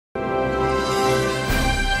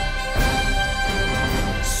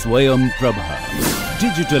SwayamPrabha.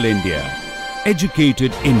 Digital India.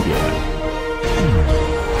 Educated India.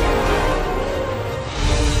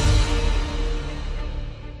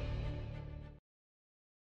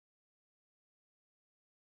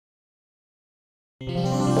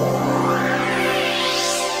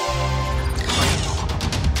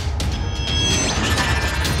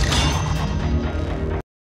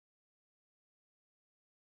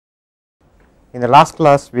 In the last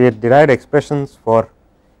class, we had derived expressions for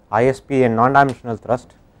ISP and non-dimensional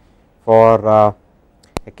thrust for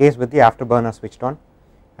a case with the afterburner switched on,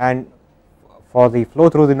 and for the flow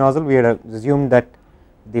through the nozzle we had assumed that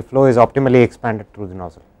the flow is optimally expanded through the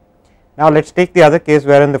nozzle. Now let us take the other case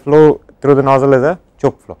wherein the flow through the nozzle is a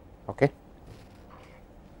choke flow. Okay.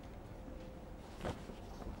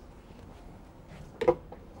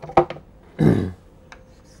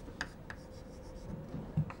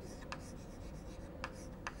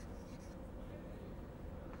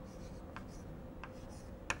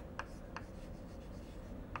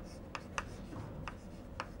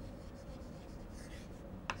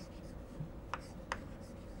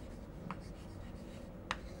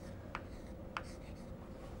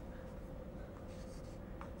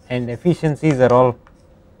 And efficiencies are all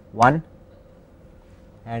 1,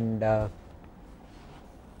 and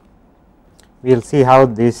we will see how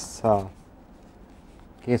this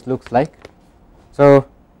case looks like. So,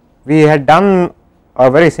 we had done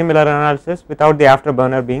a very similar analysis without the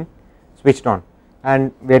afterburner being switched on,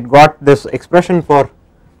 and we had got this expression for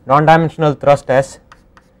non-dimensional thrust as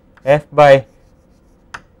F by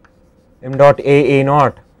m dot A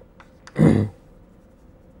naught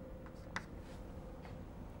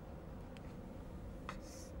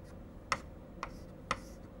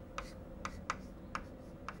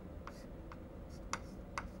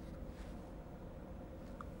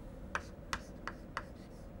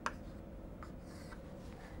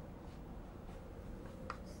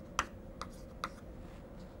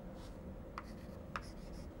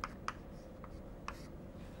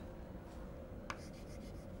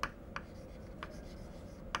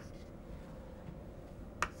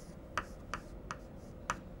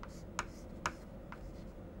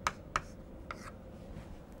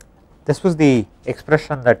This was the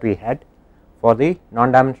expression that we had for the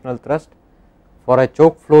non-dimensional thrust for a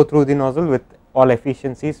choke flow through the nozzle with all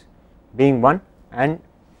efficiencies being 1, and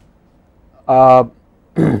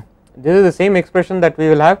this is the same expression that we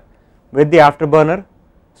will have with the afterburner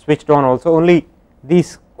switched on also, only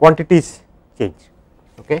these quantities change.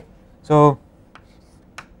 Okay. So,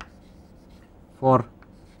 for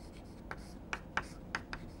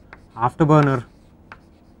afterburner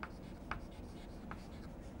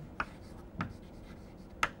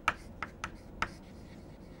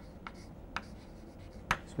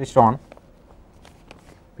switched on,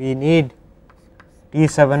 we need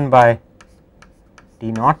T7 by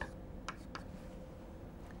T naught,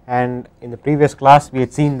 and in the previous class we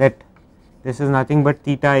had seen that this is nothing but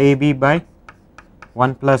theta AB by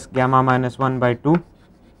 1 plus gamma minus 1 by 2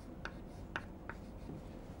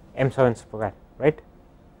 m7 square, right.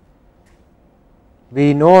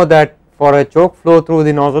 We know that for a choke flow through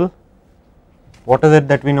the nozzle, what is it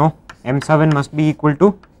that we know? m7 must be equal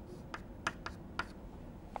to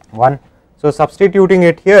 1. So, substituting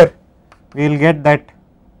it here, we will get that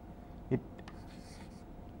this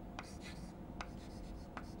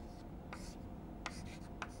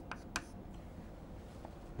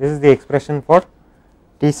is the expression for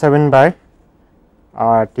T7 by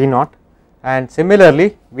T naught, and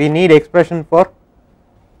similarly we need expression for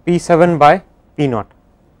P7 by P naught.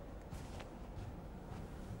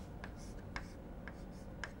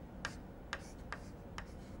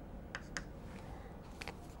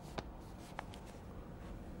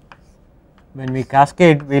 When we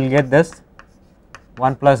cascade, we will get this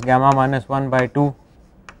 1 plus gamma minus 1 by 2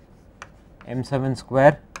 m7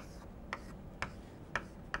 square,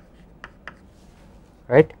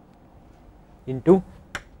 right, into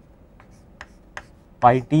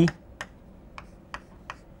pi t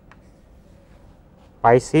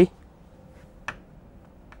pi c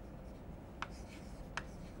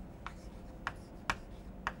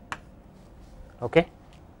okay.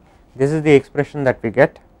 This is the expression that we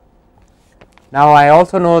get. Now, I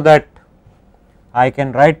also know that I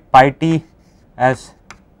can write pi t as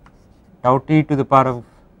tau t to the power of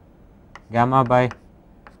gamma by,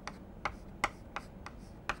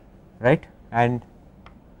 right, and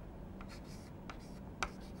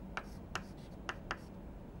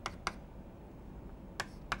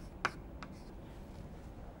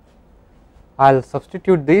I will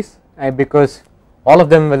substitute these because all of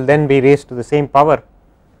them will then be raised to the same power.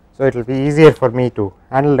 So, it will be easier for me to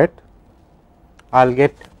handle it. I will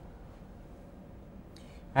get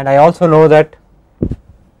and I also know that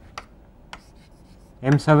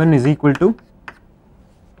M7 is equal to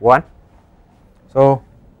 1. So,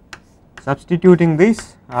 substituting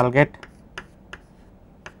this I will get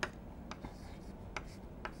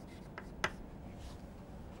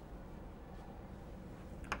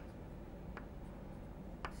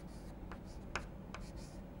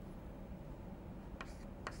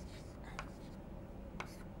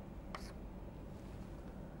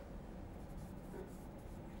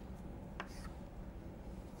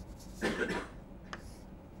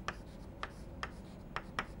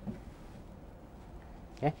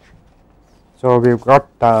okay. So, we have got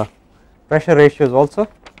pressure ratios also.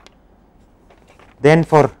 Then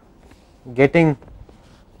for getting,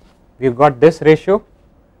 we have got this ratio,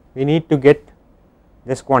 we need to get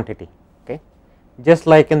this quantity, okay. Just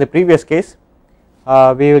like in the previous case,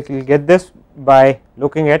 we will get this by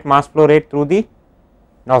looking at mass flow rate through the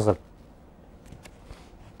nozzle.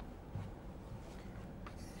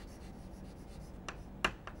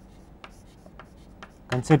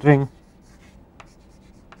 Considering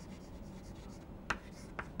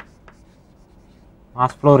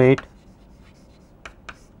mass flow rate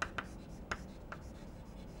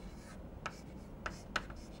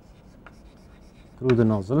through the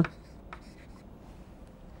nozzle,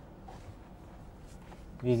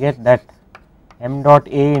 we get that m dot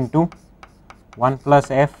A into 1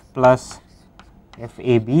 plus F plus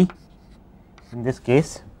FAB in this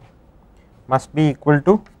case must be equal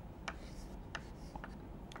to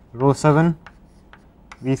rho 7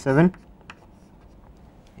 V7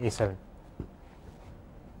 A7.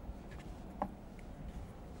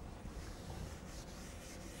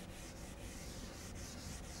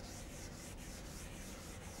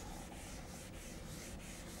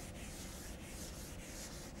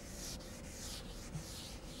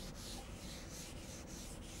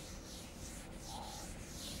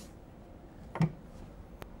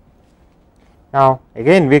 Now,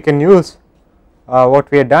 again we can use what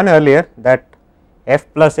we had done earlier, that F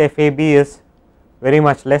plus FAB is very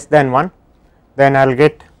much less than 1, then I will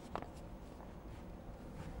get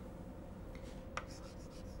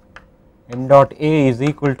m dot A is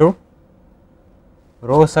equal to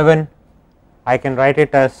rho 7, I can write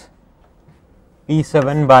it as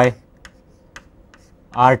P7 by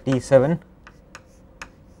RT7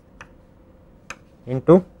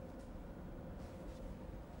 into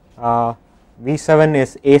V7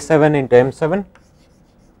 is A7 into M7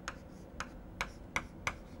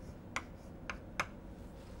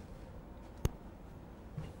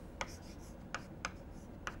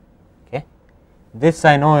 okay. This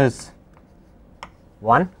I know is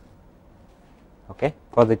 1 okay,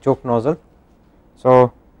 for the choke nozzle.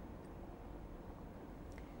 So,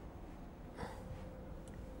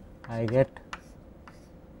 I get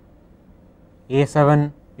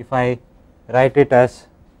A7 if I write it as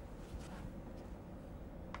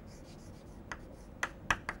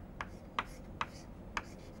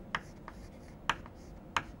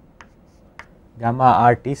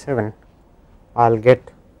gamma RT7, I will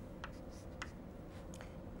get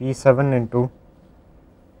P7 into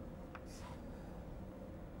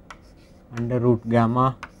under root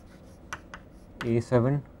gamma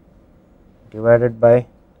A7 divided by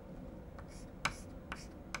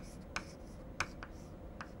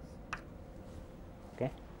okay.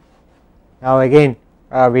 Now, again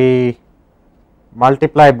we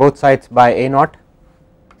multiply both sides by A naught.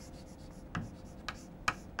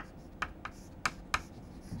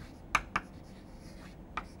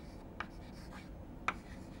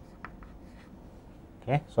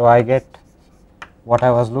 Okay, so I get what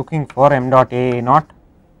I was looking for, m dot A naught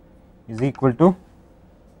is equal to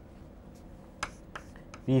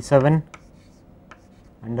P7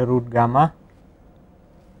 under root gamma.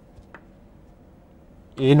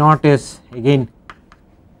 A naught is again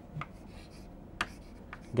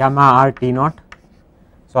gamma RT naught,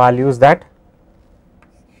 so I will use that.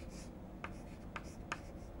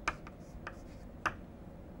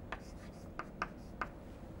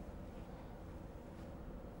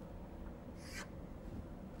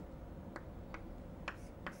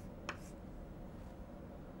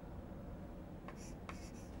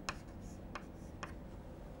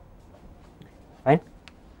 Fine.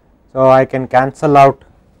 So, I can cancel out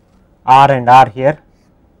R and R here,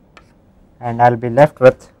 and I will be left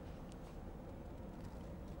with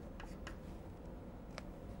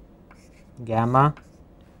gamma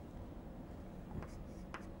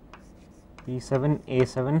P7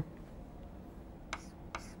 A7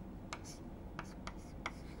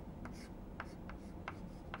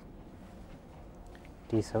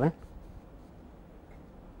 T7.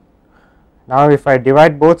 Now, if I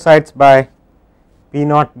divide both sides by P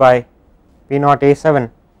naught by P naught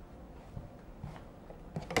A7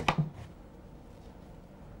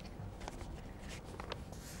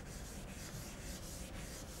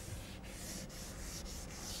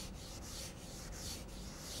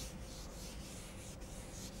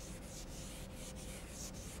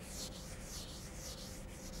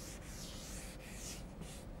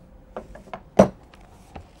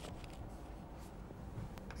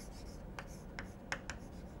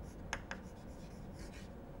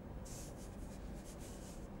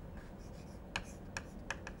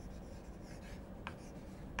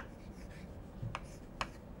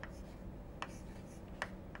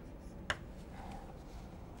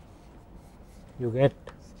 you get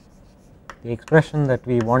the expression that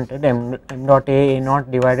we wanted, m dot A naught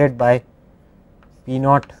divided by P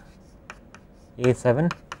naught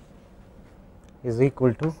A7 is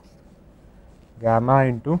equal to gamma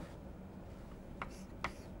into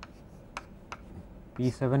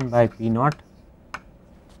P7 by P naught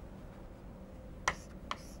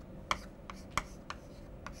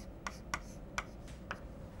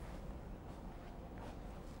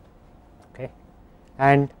okay,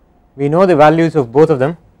 and we know the values of both of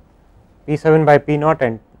them, P7 by P naught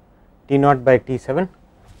and T naught by T7.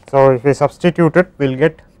 So, if we substitute it, we will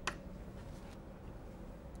get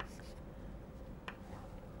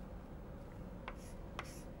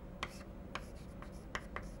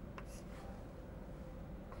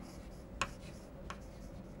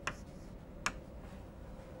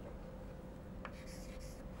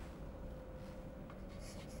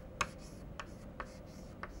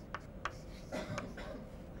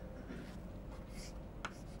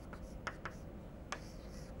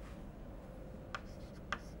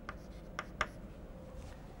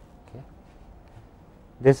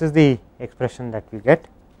this is the expression that we get.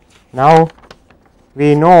 Now,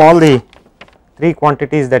 we know all the three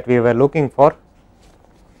quantities that we were looking for.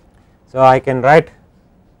 So, I can write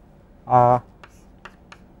F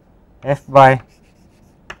by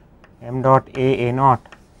m dot A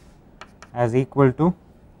naught as equal to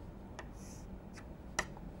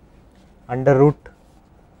under root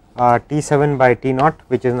T7 by T naught,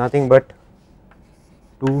 which is nothing but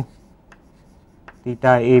 2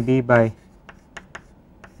 theta AB by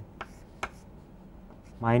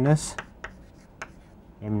minus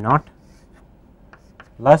m naught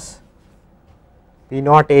plus P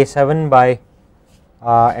naught A7 by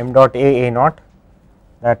m dot A naught,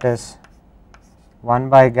 that is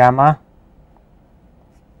 1 by gamma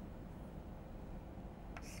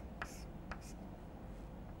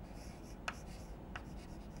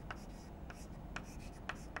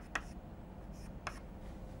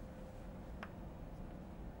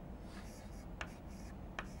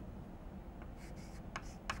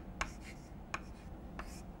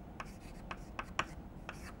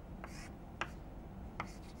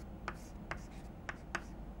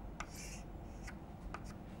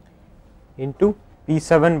into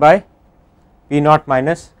P7 by P naught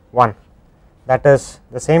minus 1, that is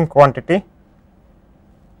the same quantity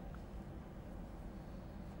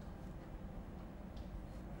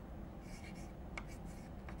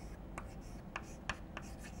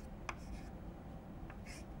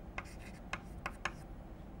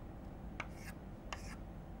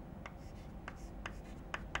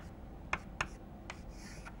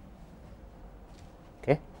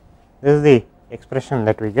okay. This is the expression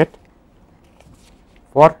that we get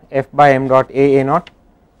for F by m dot A naught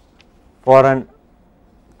for an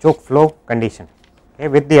choke flow condition, okay,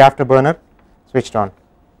 with the afterburner switched on.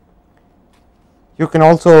 You can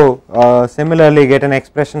also similarly get an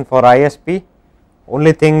expression for ISP.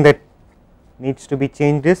 Only thing that needs to be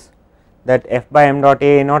changed is that F by m dot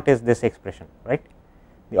A naught is this expression, right.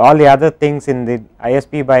 All the other things in the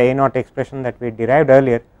ISP by A naught expression that we derived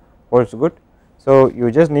earlier holds good. So,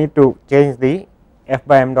 you just need to change the F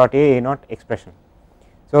by m dot A naught expression.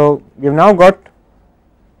 So, we have now got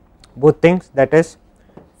both things, that is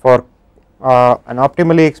for an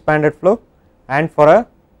optimally expanded flow and for a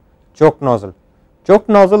choke nozzle. Choke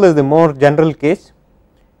nozzle is the more general case,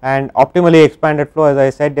 and optimally expanded flow, as I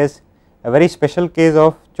said, is a very special case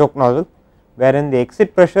of choke nozzle, wherein the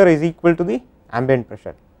exit pressure is equal to the ambient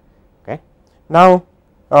pressure. Okay. Now,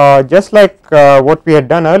 just like what we had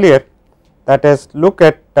done earlier, that is look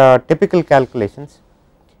at typical calculations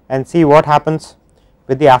and see what happens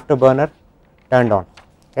with the afterburner turned on.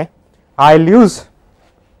 Okay. I will use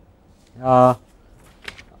the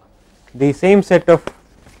same set of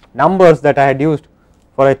numbers that I had used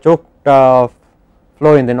for a choked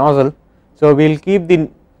flow in the nozzle. So, we will keep the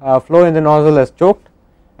flow in the nozzle as choked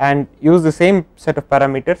and use the same set of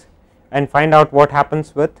parameters and find out what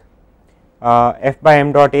happens with F by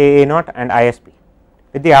m dot A naught and ISP.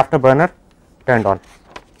 with the afterburner turned on.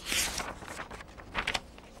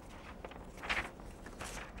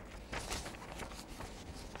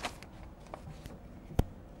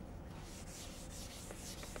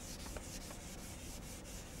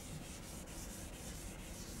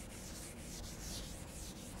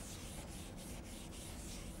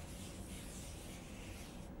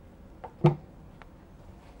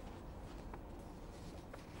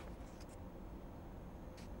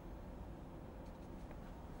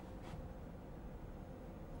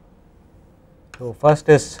 So, first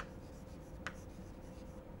is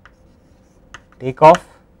takeoff,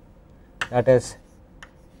 that is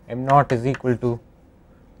m naught is equal to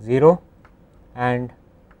 0 and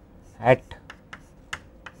at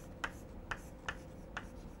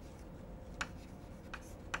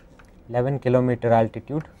kilometer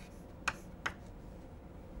altitude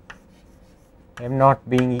m naught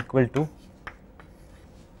being equal to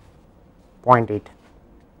 0.8.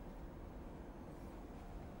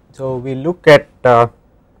 So, we look at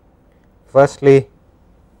firstly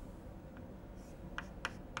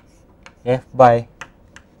f by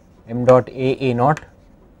m dot a naught,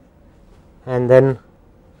 and then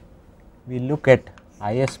we look at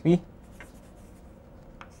ISP,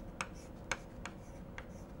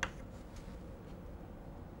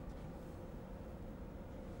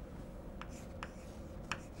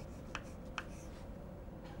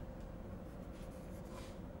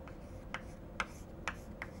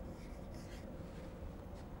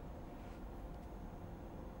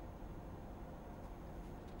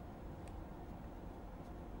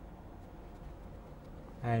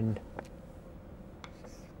 and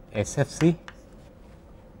SFC.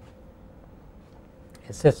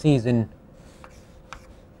 SFC is in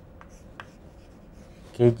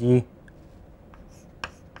kg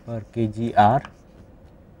per kgr,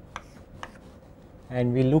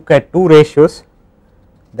 and we look at two ratios,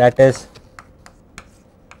 that is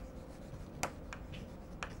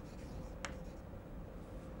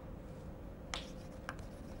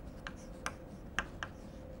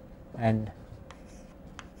and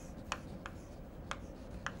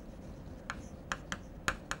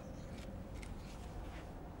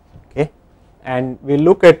and we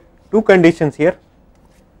look at two conditions here,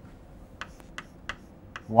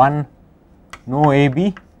 one no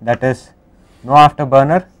AB, that is no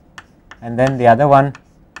afterburner, and then the other one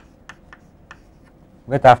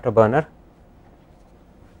with afterburner.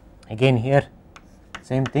 Again here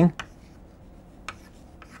same thing,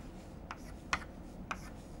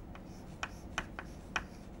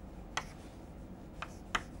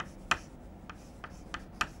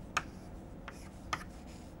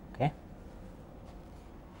 okay.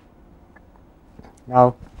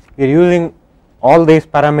 Now, we are using all these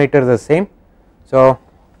parameters the same. So,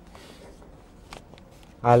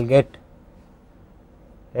 I will get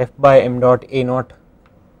f by m dot a naught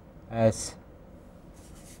as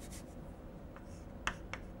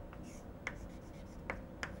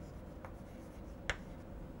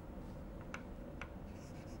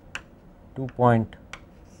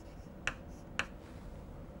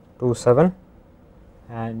 .27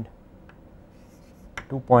 and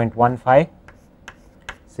 2.15,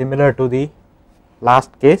 similar to the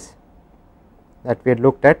last case that we had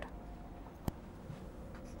looked at.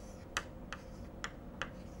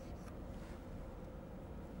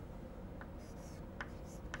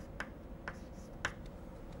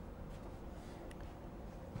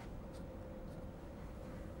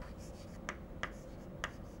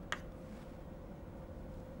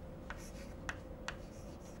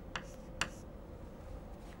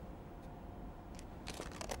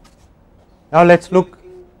 Now, let us look,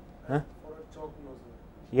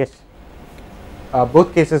 yes,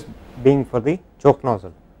 both cases being for the choke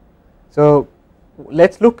nozzle. So, let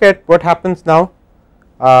us look at what happens now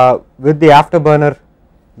with the afterburner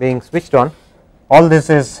being switched on. All this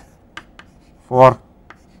is for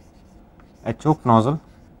a choke nozzle.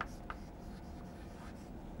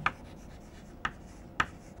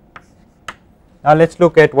 Now, let us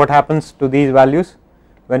look at what happens to these values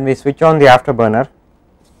when we switch on the afterburner.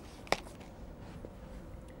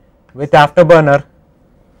 With afterburner,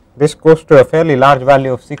 this goes to a fairly large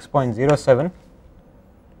value of 6.07,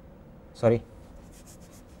 sorry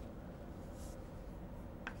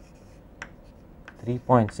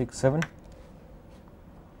 3.67,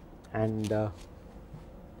 and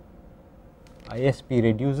ISP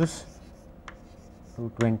reduces to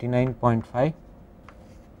 29.5,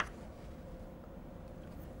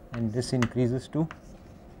 and this increases to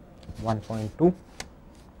 1.2,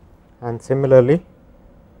 and similarly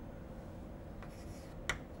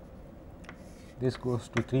this goes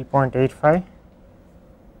to 3.85,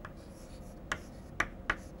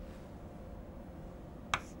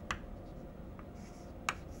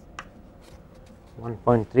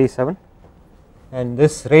 1.37, and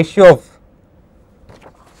this ratio of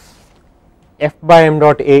F by m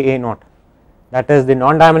dot A naught, that is the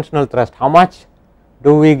non-dimensional thrust, how much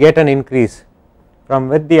do we get an increase from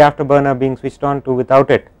with the afterburner being switched on to without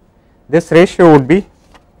it. This ratio would be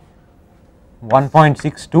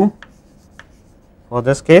 1.62 for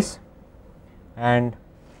this case and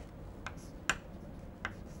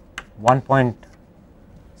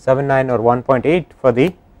 1.79 or 1.8 for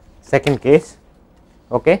the second case,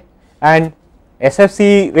 okay. And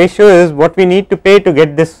SFC ratio is what we need to pay to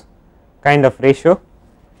get this kind of ratio.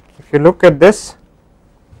 If you look at this,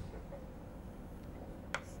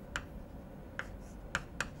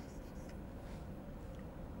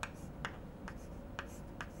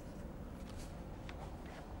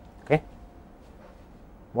 okay,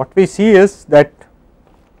 what we see is that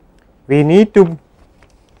we need to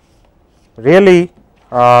really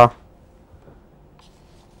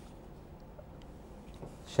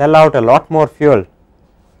shell out a lot more fuel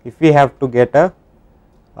if we have to get a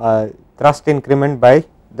thrust increment by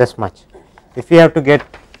this much. If we have to get,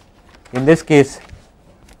 in this case,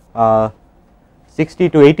 60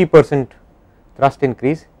 to 80% thrust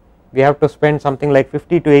increase, we have to spend something like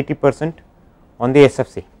 50 to 80% on the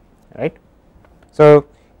SFC, right. So,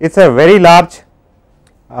 it is a very large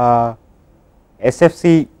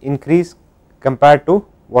SFC increase compared to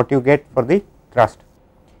what you get for the thrust.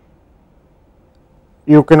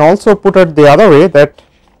 You can also put it the other way, that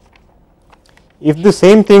if the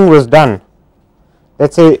same thing was done, let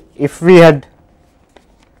us say if we had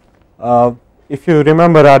if you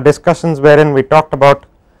remember our discussions wherein we talked about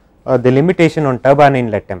the limitation on turbine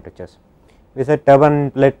inlet temperatures, we said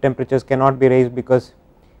turbine inlet temperatures cannot be raised because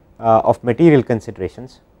of material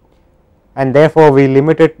considerations, and therefore we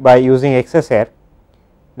limit it by using excess air.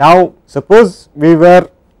 Now suppose we were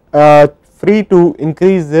free to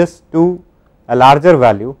increase this to a larger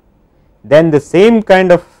value, then the same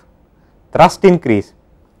kind of thrust increase,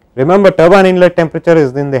 remember turbine inlet temperature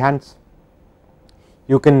is in the hands,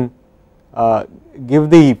 you can give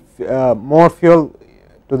the more fuel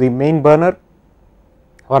to the main burner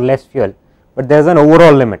or less fuel, but there is an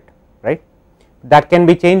overall limit, right, that can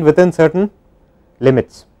be changed within certain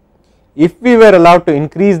limits. If we were allowed to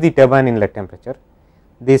increase the turbine inlet temperature,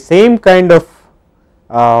 the same kind of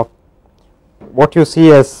what you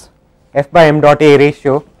see as F by m dot A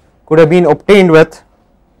ratio could have been obtained with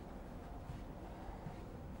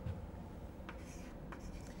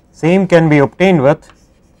same can be obtained with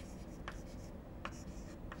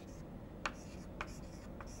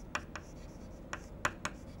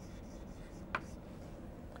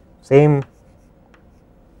same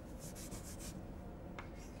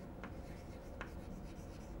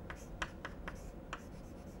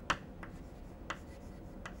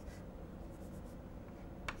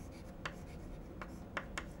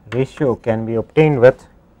ratio can be obtained with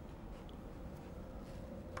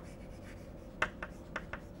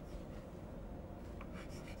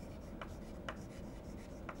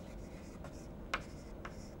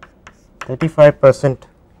 %35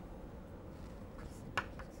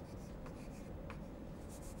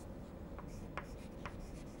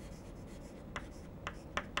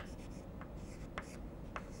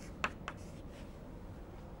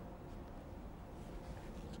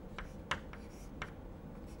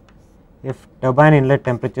 if turbine inlet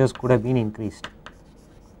temperatures could have been increased.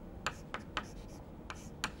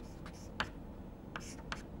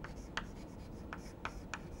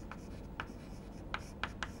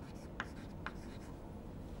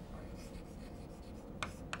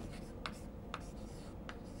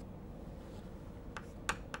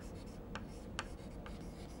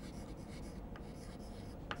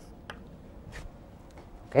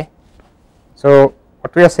 Okay. So,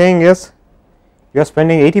 what we are saying is you are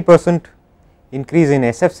spending 80% increase in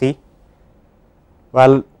SFC,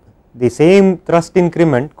 while the same thrust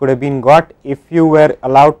increment could have been got if you were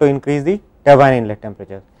allowed to increase the turbine inlet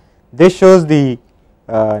temperature. This shows the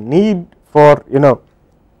need for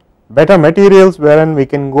better materials wherein we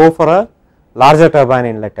can go for a larger turbine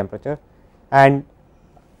inlet temperature and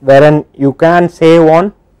wherein you can save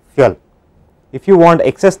on fuel. If you want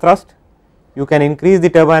excess thrust, you can increase the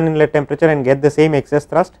turbine inlet temperature and get the same excess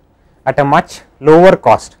thrust at a much lower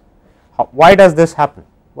cost. Why does this happen?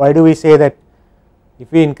 Why do we say that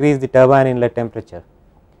if we increase the turbine inlet temperature,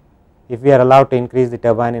 if we are allowed to increase the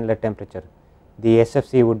turbine inlet temperature, the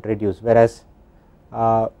SFC would reduce, whereas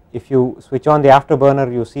if you switch on the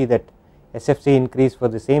afterburner, you see that SFC increase for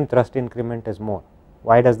the same thrust increment is more.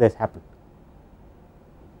 Why does this happen?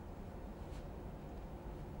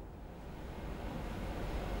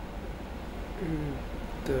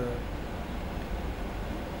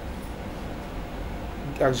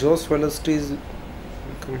 exhaust velocities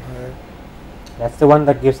become higher. That's the one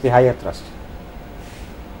that gives the higher thrust.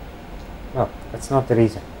 No, that's not the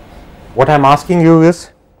reason. What I am asking you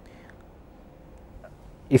is,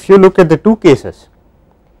 if you look at the two cases,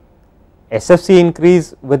 SFC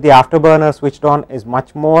increase with the afterburner switched on is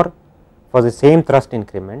much more for the same thrust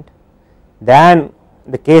increment than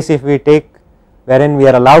the case if we take wherein we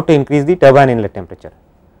are allowed to increase the turbine inlet temperature.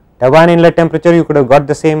 Turbine inlet temperature you could have got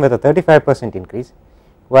the same with a 35% increase,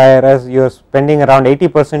 whereas you are spending around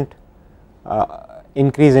 80%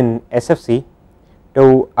 increase in SFC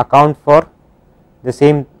to account for the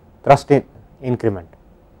same thrust increment.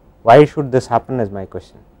 Why should this happen is my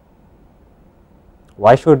question.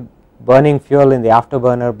 Why should burning fuel in the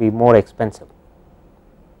afterburner be more expensive?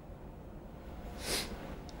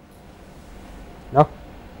 Now,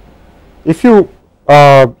 if you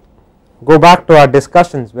go back to our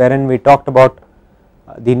discussions wherein we talked about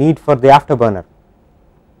the need for the afterburner,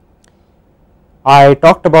 I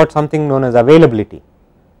talked about something known as availability,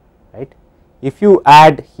 right. If you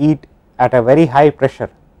add heat at a very high pressure,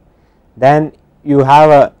 then you have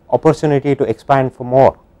a opportunity to expand for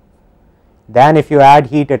more than if you add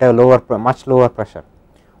heat at a much lower pressure.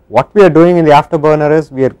 What we are doing in the afterburner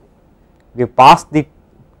is we have passed the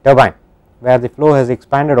turbine where the flow has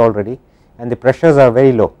expanded already and the pressures are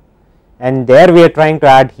very low, and there we are trying to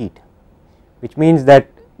add heat, which means that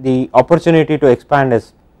the opportunity to expand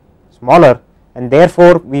is smaller, and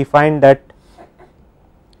therefore we find that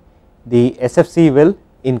the SFC will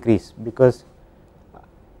increase, because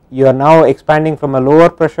you are now expanding from a lower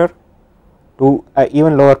pressure to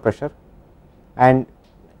even lower pressure, and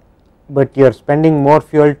but you are spending more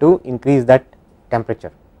fuel to increase that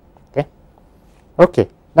temperature. Okay.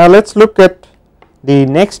 Now let us look at the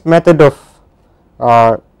next method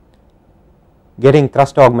of getting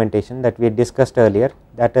thrust augmentation that we had discussed earlier,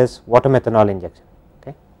 that is water methanol injection.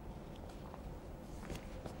 Okay.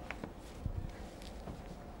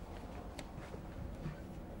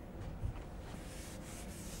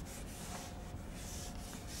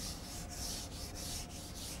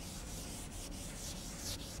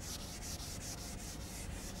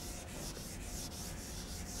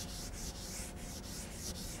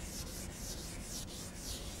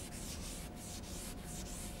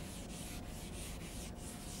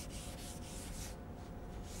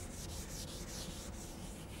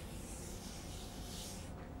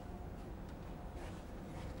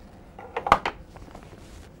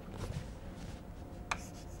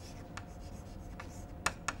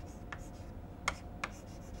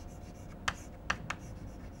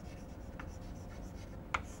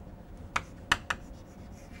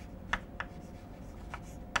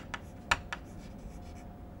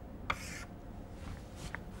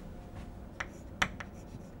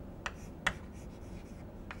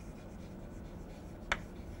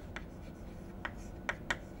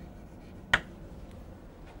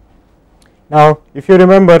 Now, if you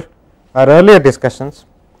remember our earlier discussions,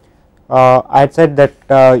 I had said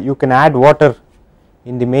that you can add water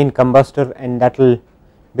in the main combustor, and that will,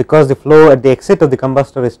 because the flow at the exit of the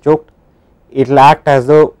combustor is choked, it will act as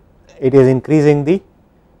though it is increasing the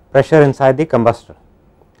pressure inside the combustor.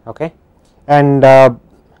 Okay. And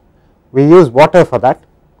we use water for that.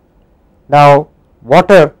 Now,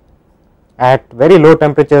 water at very low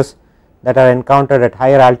temperatures that are encountered at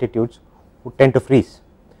higher altitudes would tend to freeze.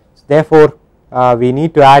 So, therefore, we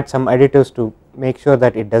need to add some additives to make sure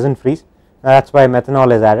that it does not freeze. That is why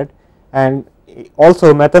methanol is added, and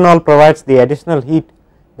also methanol provides the additional heat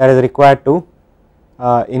that is required to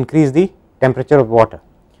increase the temperature of water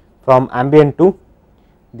from ambient to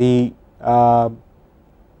the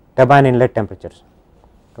turbine inlet temperatures.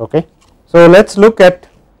 Okay. So, let us look at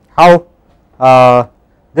how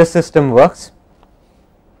this system works.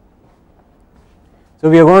 So,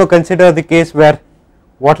 we are going to consider the case where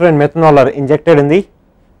water and methanol are injected in the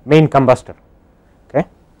main combustor. Okay.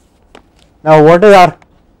 Now, what is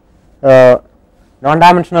our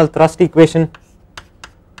non-dimensional thrust equation?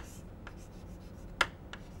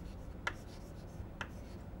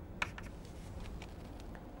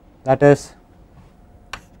 That is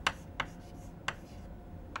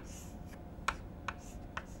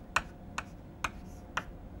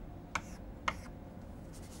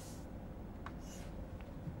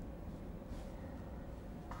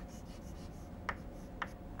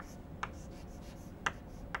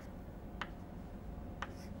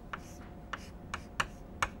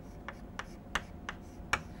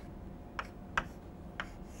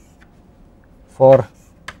for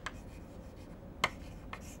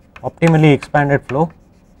optimally expanded flow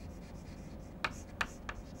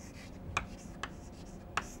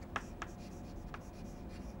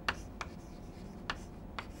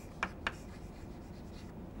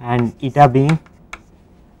and eta being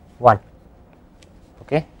 1.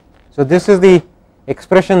 Okay. So, this is the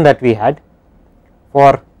expression that we had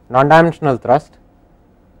for non-dimensional thrust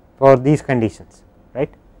for these conditions, right.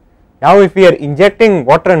 Now, if we are injecting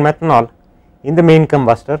water and methanol in the main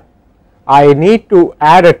combustor, I need to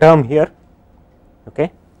add a term here.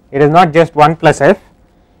 Okay. It is not just 1 plus F,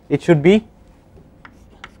 it should be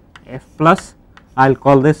F plus, I will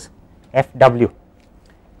call this Fw,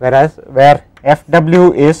 whereas where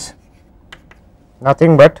Fw is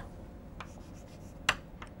nothing but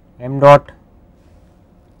m dot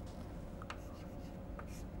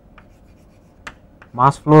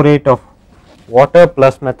mass flow rate of water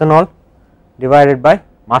plus methanol divided by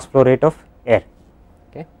mass flow rate of air.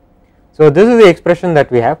 Okay. So, this is the expression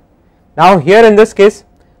that we have. Now, here in this case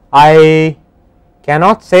I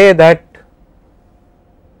cannot say that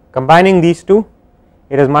combining these two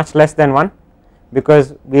it is much less than 1,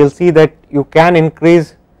 because we will see that you can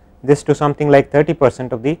increase this to something like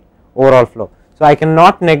 30% of the overall flow. So, I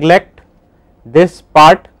cannot neglect this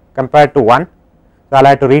part compared to 1. So, I will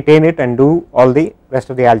have to retain it and do all the rest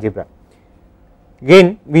of the algebra.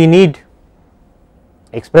 Again we need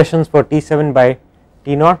expressions for T7 by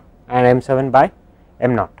T naught and M7 by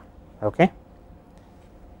M naught. Okay.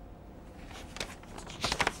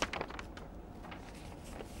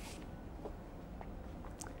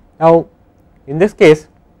 Now, in this case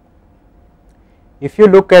if you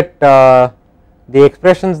look at the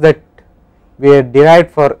expressions that we had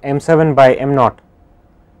derived for M7 by M naught,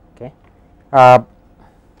 okay,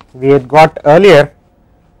 we had got earlier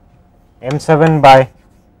M7 by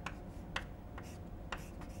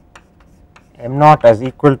M naught as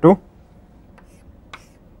equal to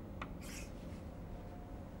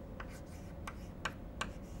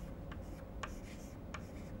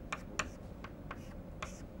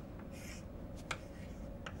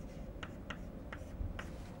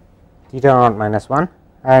theta naught minus 1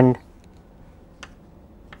 and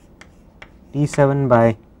T7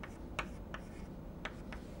 by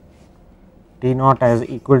T naught as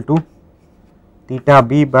equal to theta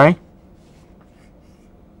b by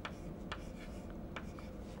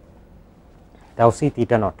tau c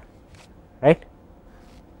theta naught, right.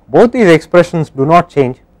 Both these expressions do not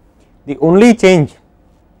change. The only change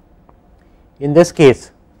in this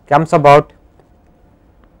case comes about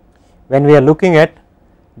when we are looking at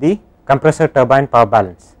the compressor turbine power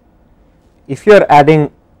balance. If you are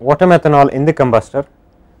adding water methanol in the combustor,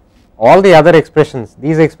 all the other expressions,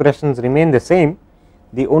 these expressions remain the same.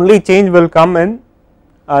 The only change will come in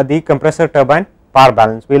the compressor turbine power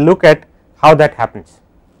balance. We will look at how that happens.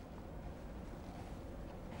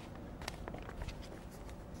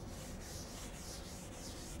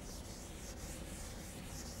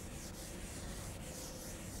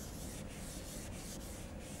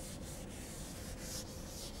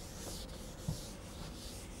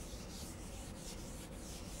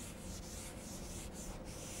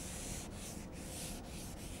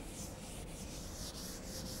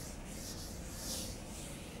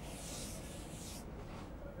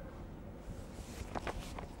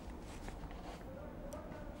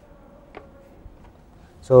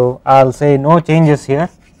 So, I will say no changes here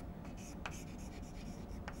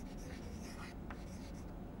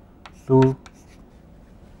to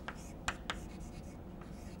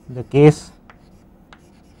the case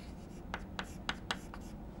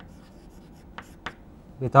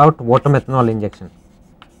without water methanol injection.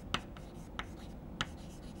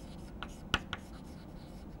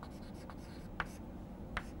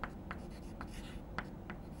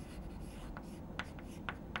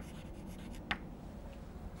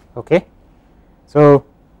 Okay. So,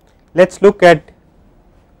 let us look at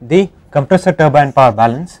the compressor turbine power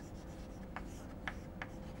balance.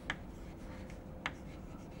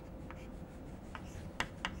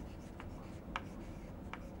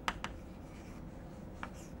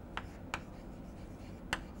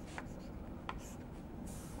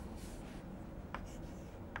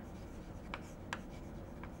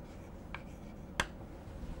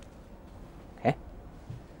 Okay.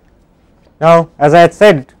 Now, as I had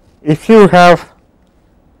said, if you have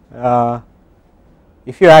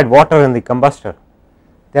if you add water in the combustor,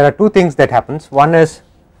 there are two things that happens. One is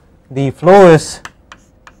the flow is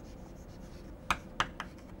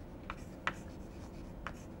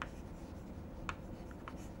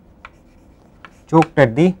choked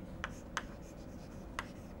at the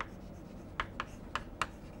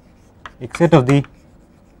exit of the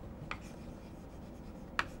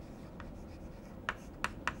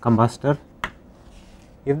combustor.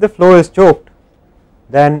 If the flow is choked,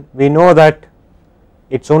 then we know that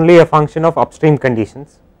it is only a function of upstream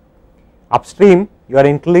conditions. Upstream you are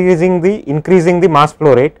increasing the mass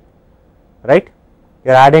flow rate, right.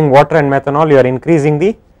 You are adding water and methanol, you are increasing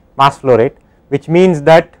the mass flow rate, which means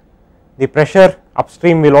that the pressure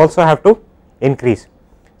upstream will also have to increase.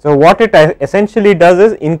 So, what it essentially does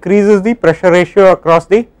is increases the pressure ratio across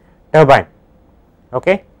the turbine.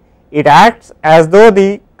 Okay. It acts as though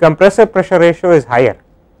the compressor pressure ratio is higher,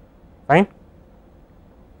 fine.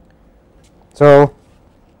 So,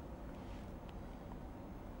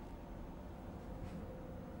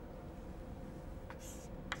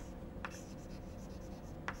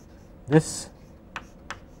 this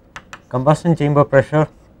combustion chamber pressure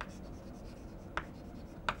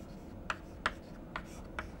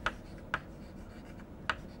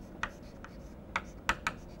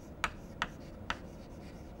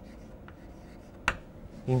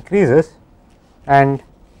increases, and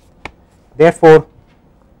therefore,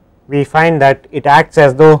 we find that it acts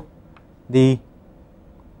as though the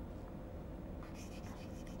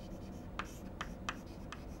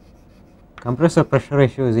compressor pressure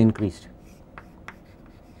ratio is increased.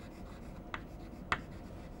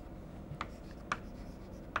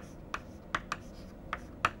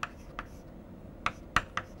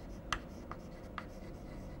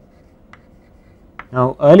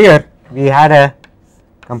 Now, earlier we had a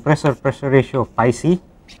compressor pressure ratio of pi c,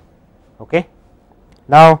 okay.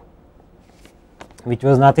 Now, which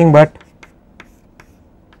was nothing but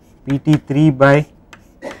PT3 by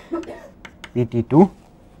PT2.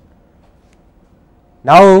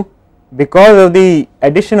 Now, because of the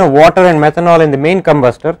addition of water and methanol in the main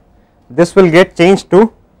combustor, this will get changed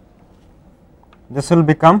to, this will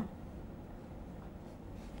become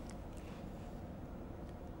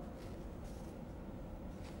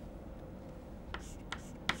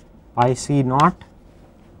pi c naught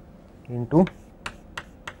into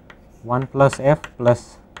 1 plus f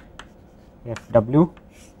plus Fw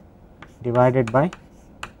divided by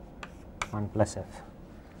 1 plus f.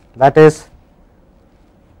 That is,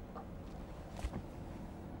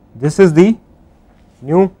 this is the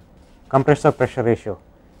new compressor pressure ratio.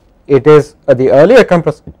 It is the earlier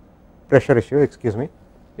compressor pressure ratio, excuse me,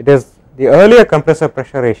 it is the earlier compressor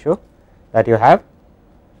pressure ratio that you have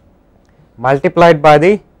multiplied by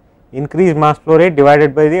the increased mass flow rate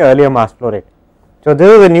divided by the earlier mass flow rate. So, this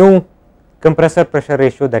is the new compressor pressure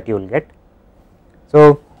ratio that you will get.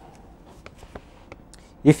 So,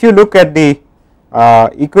 if you look at the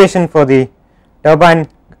equation for the turbine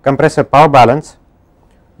compressor power balance,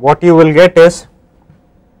 what you will get is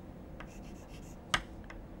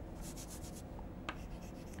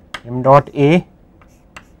m dot A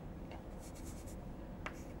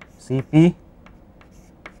Cp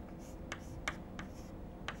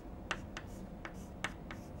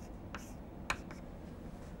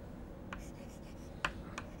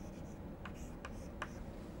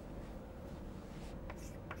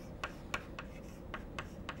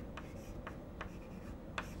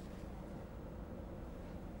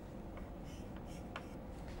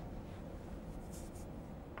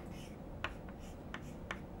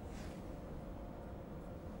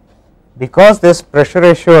because this pressure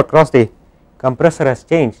ratio across the compressor has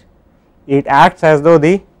changed, it acts as though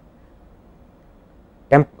the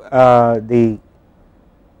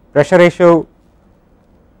pressure ratio,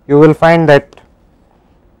 you will find that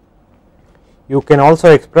you can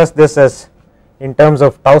also express this as in terms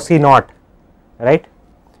of tau c naught, right.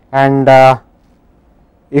 And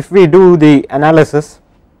if we do the analysis,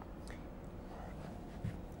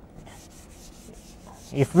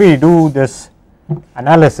 if we do this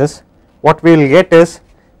analysis, what we will get is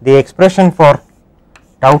the expression for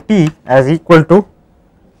tau t as equal to,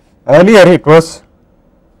 earlier it was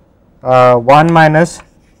 1 minus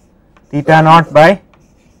theta naught by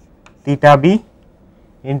theta b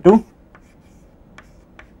into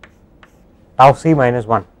tau c minus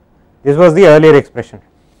 1. This was the earlier expression.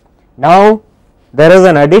 Now, there is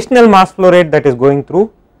an additional mass flow rate that is going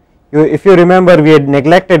through. If you remember, we had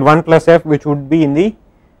neglected 1 plus f, which would be in the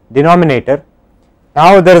denominator.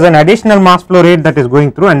 Now, there is an additional mass flow rate that is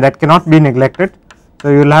going through, and that cannot be neglected. So,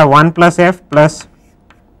 you will have 1 plus f plus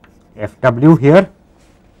Fw here,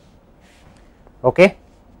 okay,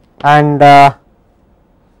 and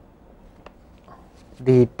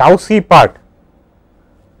the tau c part,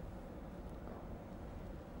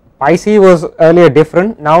 pi c was earlier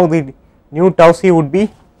different. Now, the new tau c would be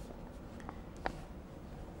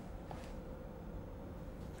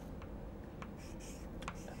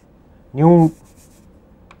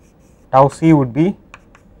tau c would be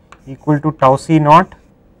equal to tau c naught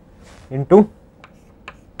into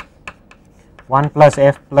 1 plus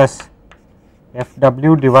f plus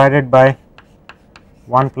Fw divided by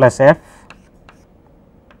 1 plus f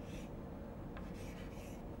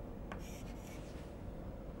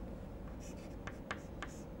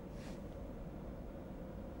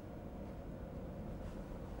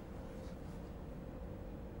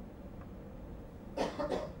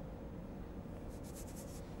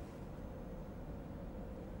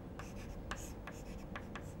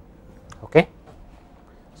Okay.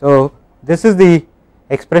 So, this is the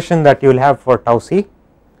expression that you will have for tau c,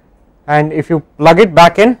 and if you plug it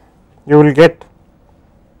back in, you will get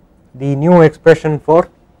the new expression for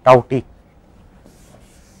tau t.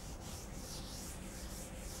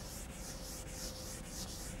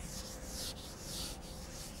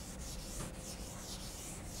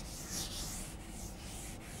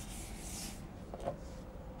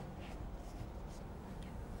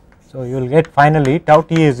 So, you will get finally tau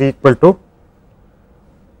t is equal to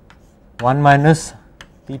 1 minus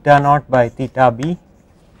theta naught by theta b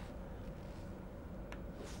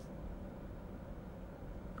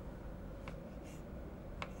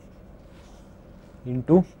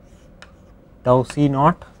into tau c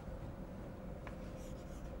naught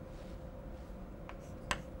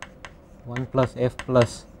 1 plus f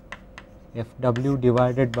plus f w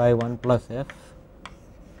divided by 1 plus f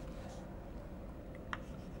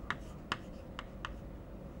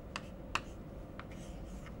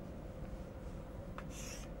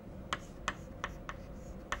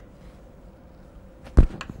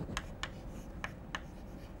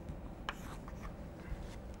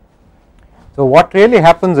So, what really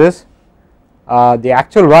happens is the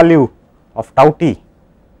actual value of tau t,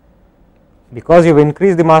 because you have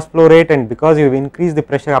increased the mass flow rate and because you have increased the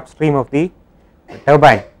pressure upstream of the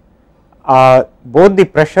turbine, both the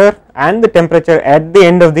pressure and the temperature at the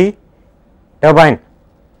end of the turbine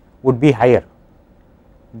would be higher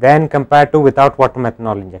than compared to without water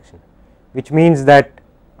methanol injection, which means that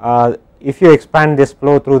if you expand this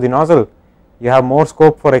flow through the nozzle, you have more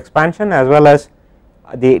scope for expansion, as well as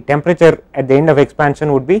the temperature at the end of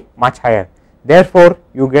expansion would be much higher. Therefore,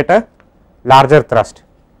 you get a larger thrust.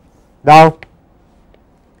 Now,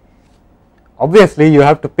 obviously you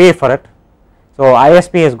have to pay for it. So,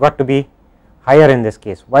 ISP has got to be higher in this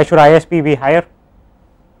case. Why should ISP be higher?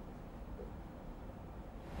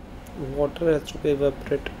 Water has to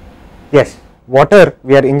evaporate. Yes, water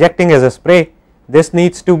we are injecting as a spray. This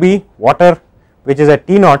needs to be water which is at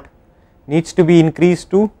T naught, needs to be increased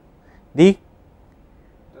to the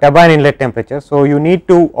turbine inlet temperature. So, you need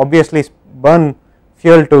to obviously burn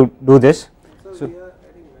fuel to do this. So, we are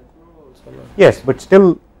adding methanol also now. Yes, but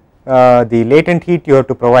still the latent heat you have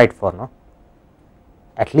to provide for, no?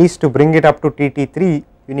 At least to bring it up to TT3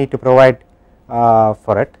 you need to provide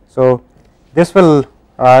for it. So, this will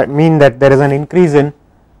mean that there is an increase in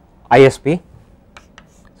ISP.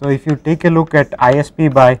 So, if you take a look at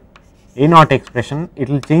ISP by A naught expression, it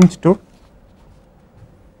will change to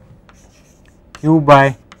Q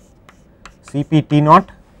by Cp T naught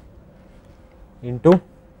into,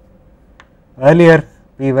 earlier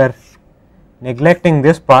we were neglecting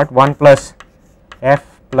this part, 1 plus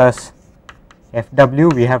F plus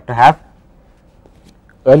Fw we have to have.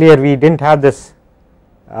 Earlier we did not have this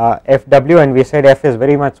Fw and we said F is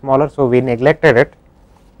very much smaller, so we neglected it.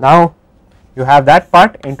 Now, you have that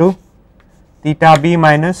part into theta b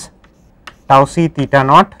minus tau c theta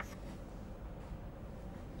naught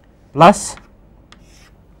plus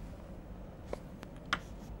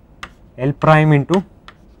L prime into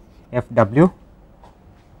Fw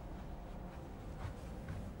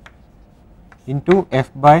into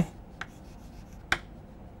F by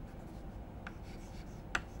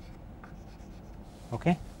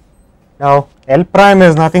okay. Now, L prime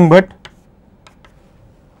is nothing but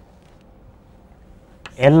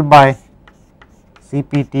L by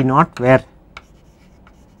Cp T naught, where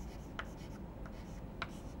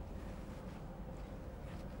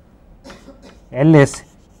L is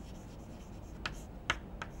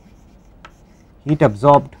heat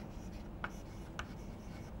absorbed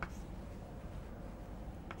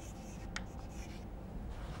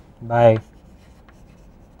by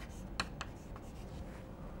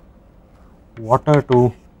water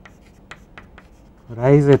to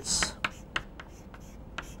rise its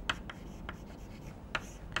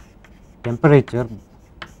temperature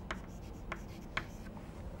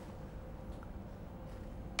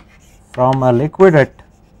from a liquid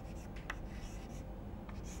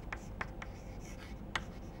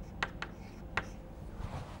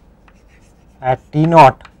at T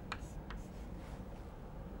naught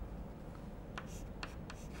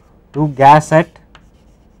to gas at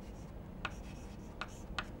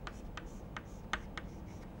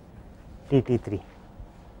TT3.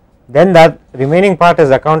 Then that remaining part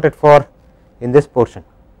is accounted for in this portion.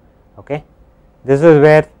 Okay. This is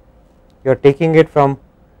where you are taking it from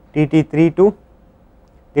TT3 to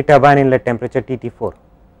the turbine inlet temperature TT4.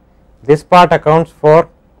 This part accounts for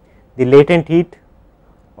the latent heat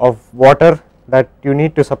of water that you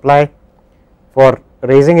need to supply for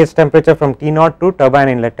raising its temperature from T naught to turbine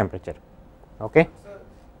inlet temperature. Okay. Sir,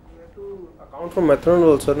 we have to account for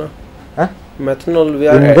methanol also, no? Methanol we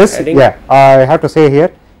are In this, adding. yeah, I have to say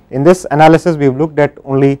here, in this analysis we have looked at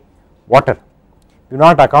only water, do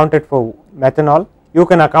not account it for methanol. You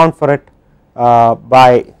can account for it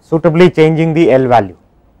by suitably changing the L value.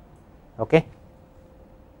 Okay,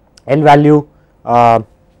 L value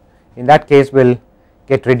in that case will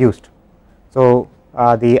get reduced. So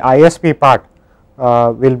the ISP part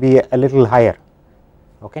will be a little higher.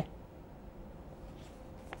 Okay.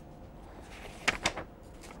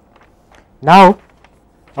 Now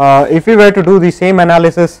if we were to do the same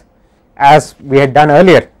analysis as we had done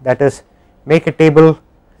earlier, that is make a table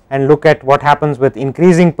and look at what happens with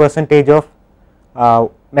increasing percentage of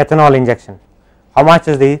methanol injection, how much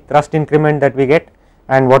is the thrust increment that we get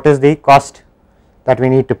and what is the cost that we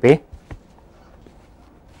need to pay.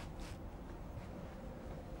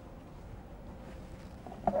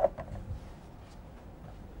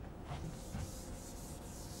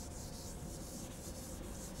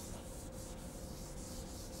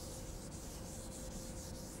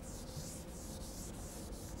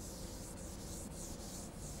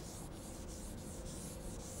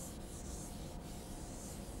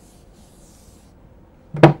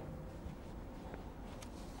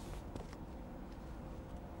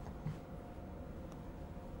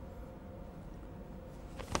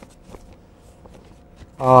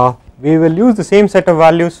 We will use the same set of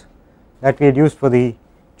values that we had used for the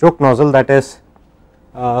choke nozzle, that is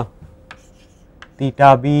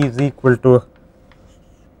theta b is equal to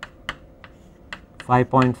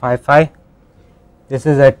 5.55. This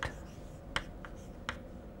is at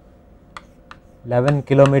 11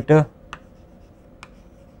 kilometer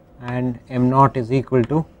and m naught is equal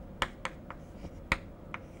to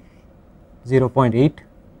 0.8.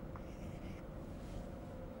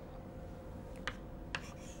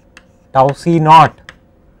 Tau c naught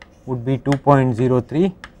would be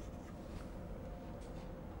 2.03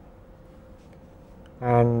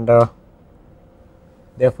 and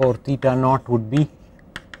therefore theta naught would be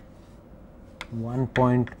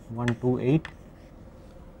 1.128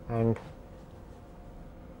 and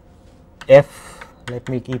f, let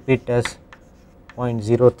me keep it as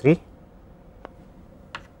 0.03,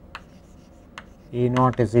 A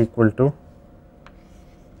naught is equal to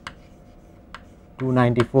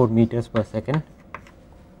 294 meters per second.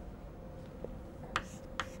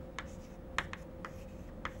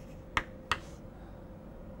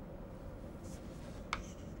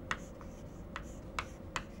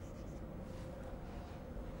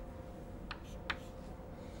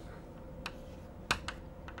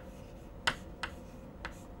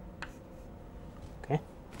 Okay.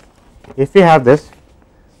 If we have this,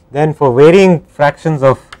 then for varying fractions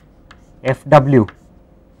of Fw,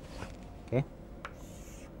 okay,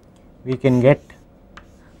 we can get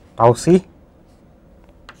tau c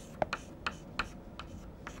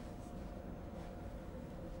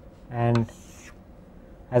and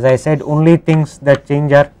as I said, only things that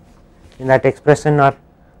change are in that expression are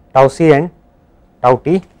tau c and tau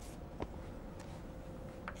t.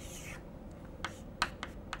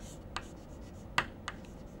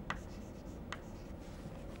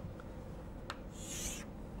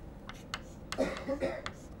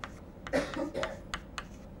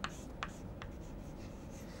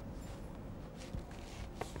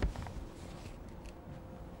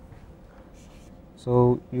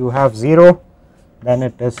 So, you have 0, then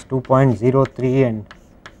it is 2.03 and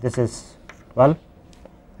this is 12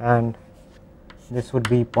 and this would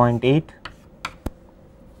be 0.8,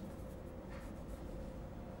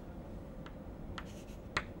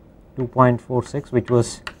 .46, which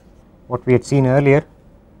was what we had seen earlier.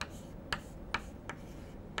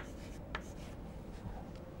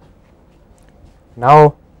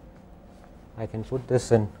 Now I can put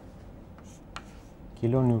this in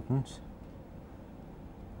kilonewtons.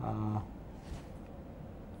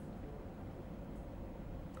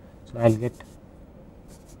 So I will get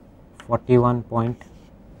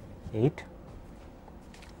 41.8.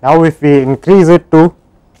 Now if we increase it to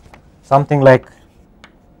something like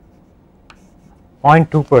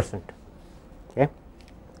 0.2%, okay,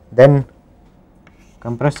 then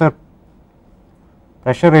compressor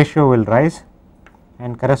pressure ratio will rise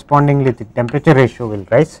and correspondingly the temperature ratio will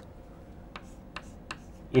rise.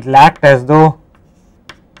 It will act as though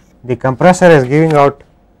the compressor is giving out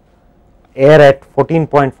air at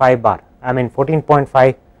 14.5 bar, I mean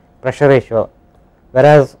 14.5 pressure ratio,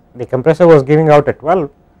 whereas the compressor was giving out at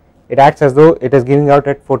 12, it acts as though it is giving out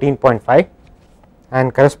at 14.5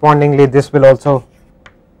 and correspondingly this will also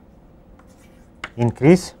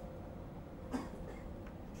increase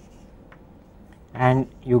and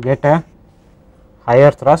you get a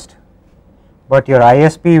higher thrust, but your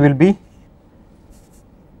ISP will be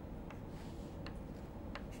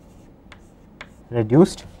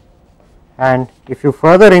reduced, and if you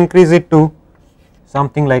further increase it to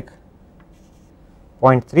something like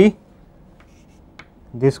 0.3,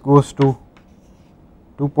 this goes to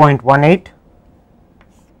 2.18,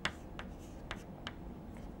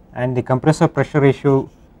 and the compressor pressure ratio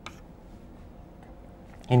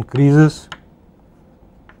increases,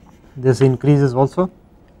 this increases also.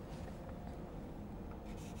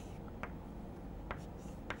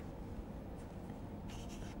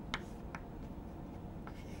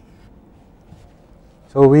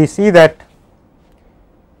 So, we see that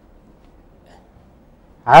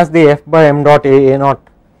as the F by m dot A naught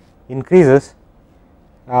increases,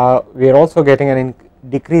 we are also getting an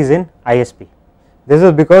decrease in ISP. This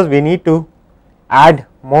is because we need to add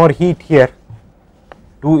more heat here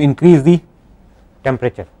to increase the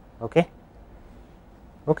temperature. Okay,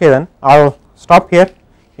 then I will stop here.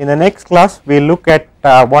 In the next class, we will look at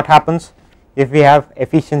what happens if we have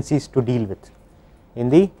efficiencies to deal with in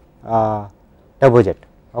the turbojet.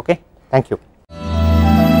 Okay, thank you.